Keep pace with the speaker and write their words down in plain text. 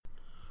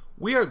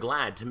We are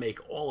glad to make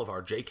all of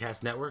our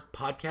JCast Network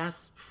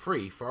podcasts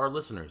free for our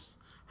listeners.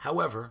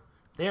 However,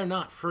 they are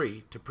not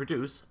free to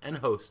produce and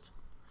host.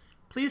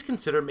 Please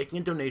consider making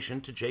a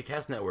donation to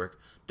JCast Network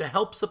to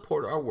help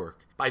support our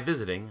work by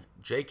visiting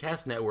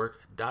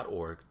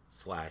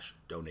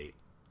jcastnetwork.org/donate.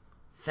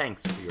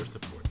 Thanks for your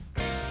support.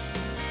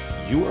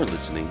 You are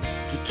listening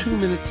to 2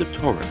 Minutes of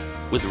Torah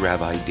with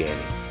Rabbi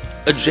Danny,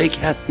 a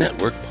JCast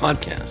Network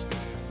podcast.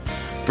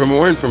 For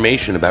more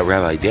information about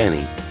Rabbi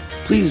Danny,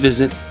 please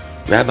visit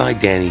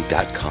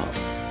rabbidanny.com.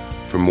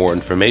 For more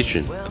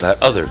information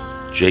about other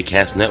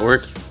JCast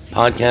Network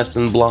podcasts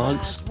and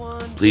blogs,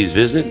 please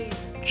visit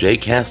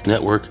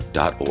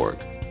jcastnetwork.org.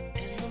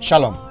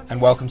 Shalom,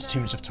 and welcome to 2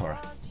 Minutes of Torah,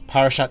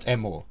 Parashat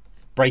Emor,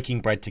 Breaking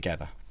Bread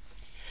Together.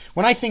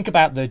 When I think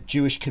about the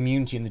Jewish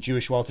community and the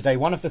Jewish world today,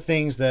 one of the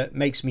things that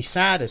makes me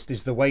saddest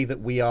is the way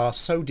that we are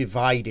so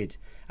divided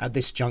at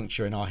this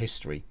juncture in our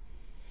history.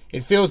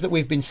 It feels that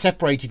we've been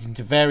separated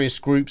into various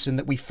groups and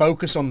that we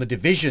focus on the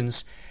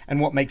divisions and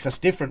what makes us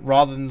different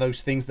rather than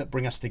those things that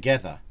bring us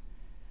together.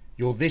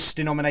 You're this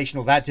denomination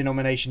or that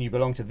denomination, you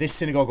belong to this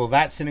synagogue or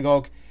that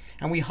synagogue,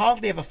 and we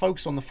hardly ever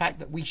focus on the fact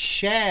that we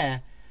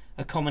share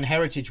a common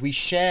heritage, we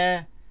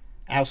share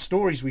our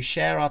stories, we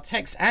share our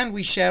texts, and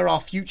we share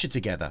our future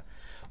together,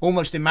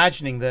 almost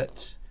imagining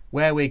that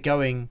where we're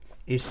going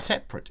is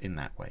separate in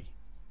that way.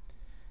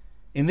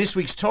 In this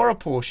week's Torah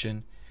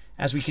portion,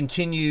 as we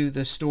continue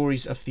the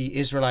stories of the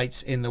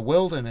Israelites in the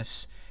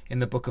wilderness, in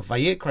the book of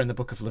Vayikra, in the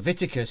book of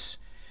Leviticus,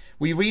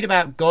 we read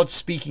about God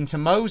speaking to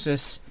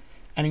Moses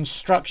and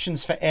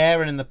instructions for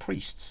Aaron and the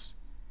priests.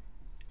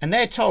 And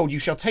they're told, "You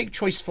shall take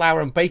choice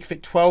flour and bake of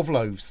it 12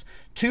 loaves,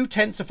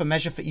 2/10 of a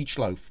measure for each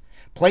loaf.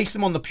 Place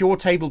them on the pure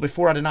table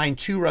before Adonai in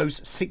 2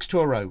 rows, 6 to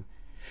a row.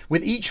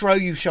 With each row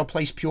you shall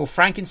place pure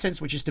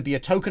frankincense, which is to be a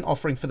token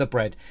offering for the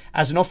bread,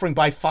 as an offering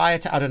by fire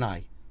to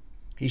Adonai.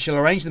 He shall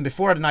arrange them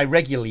before Adonai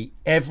regularly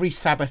every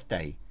Sabbath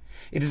day.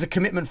 It is a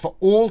commitment for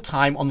all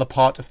time on the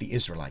part of the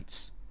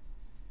Israelites."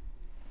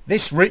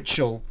 This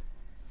ritual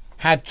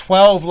had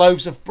 12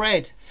 loaves of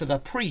bread for the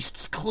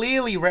priests,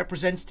 clearly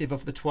representative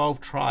of the 12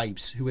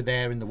 tribes who were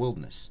there in the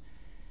wilderness.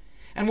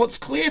 And what's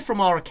clear from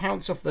our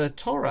accounts of the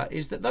Torah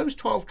is that those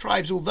 12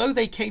 tribes, although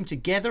they came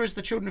together as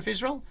the children of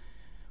Israel,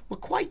 were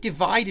quite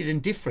divided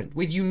and different,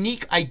 with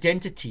unique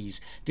identities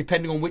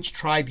depending on which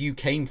tribe you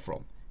came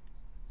from.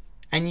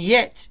 And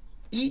yet,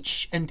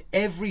 each and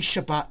every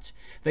Shabbat,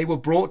 they were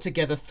brought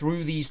together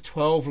through these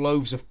 12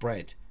 loaves of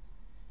bread.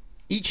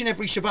 Each and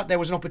every Shabbat, there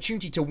was an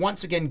opportunity to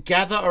once again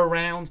gather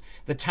around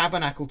the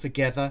tabernacle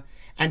together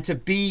and to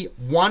be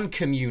one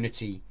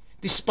community,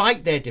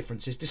 despite their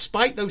differences,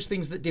 despite those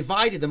things that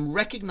divided them,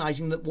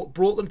 recognizing that what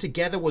brought them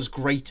together was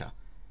greater.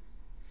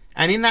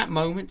 And in that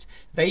moment,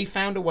 they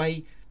found a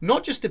way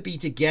not just to be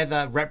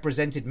together,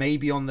 represented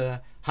maybe on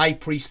the high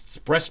priest's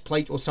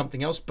breastplate or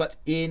something else, but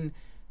in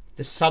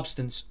the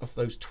substance of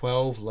those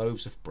 12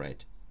 loaves of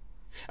bread.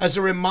 As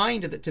a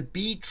reminder that to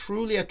be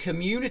truly a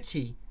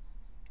community,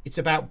 it's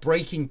about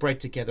breaking bread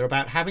together,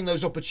 about having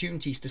those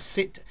opportunities to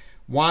sit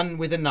one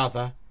with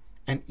another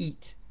and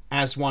eat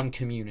as one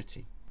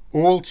community.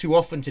 All too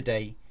often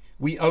today,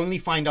 we only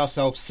find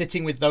ourselves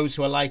sitting with those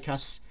who are like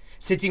us,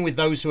 sitting with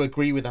those who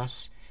agree with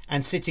us,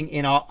 and sitting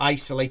in our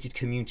isolated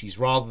communities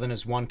rather than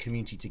as one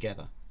community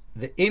together.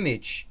 The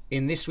image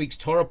in this week's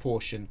Torah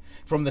portion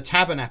from the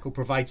tabernacle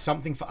provides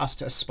something for us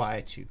to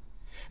aspire to.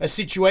 A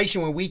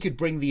situation where we could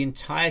bring the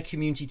entire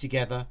community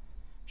together,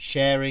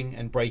 sharing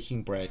and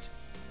breaking bread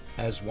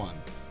as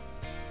one.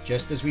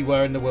 Just as we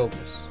were in the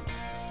wilderness.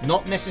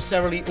 Not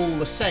necessarily all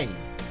the same,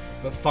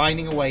 but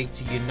finding a way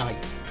to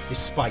unite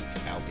despite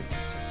our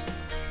differences.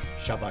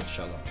 Shabbat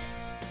Shalom.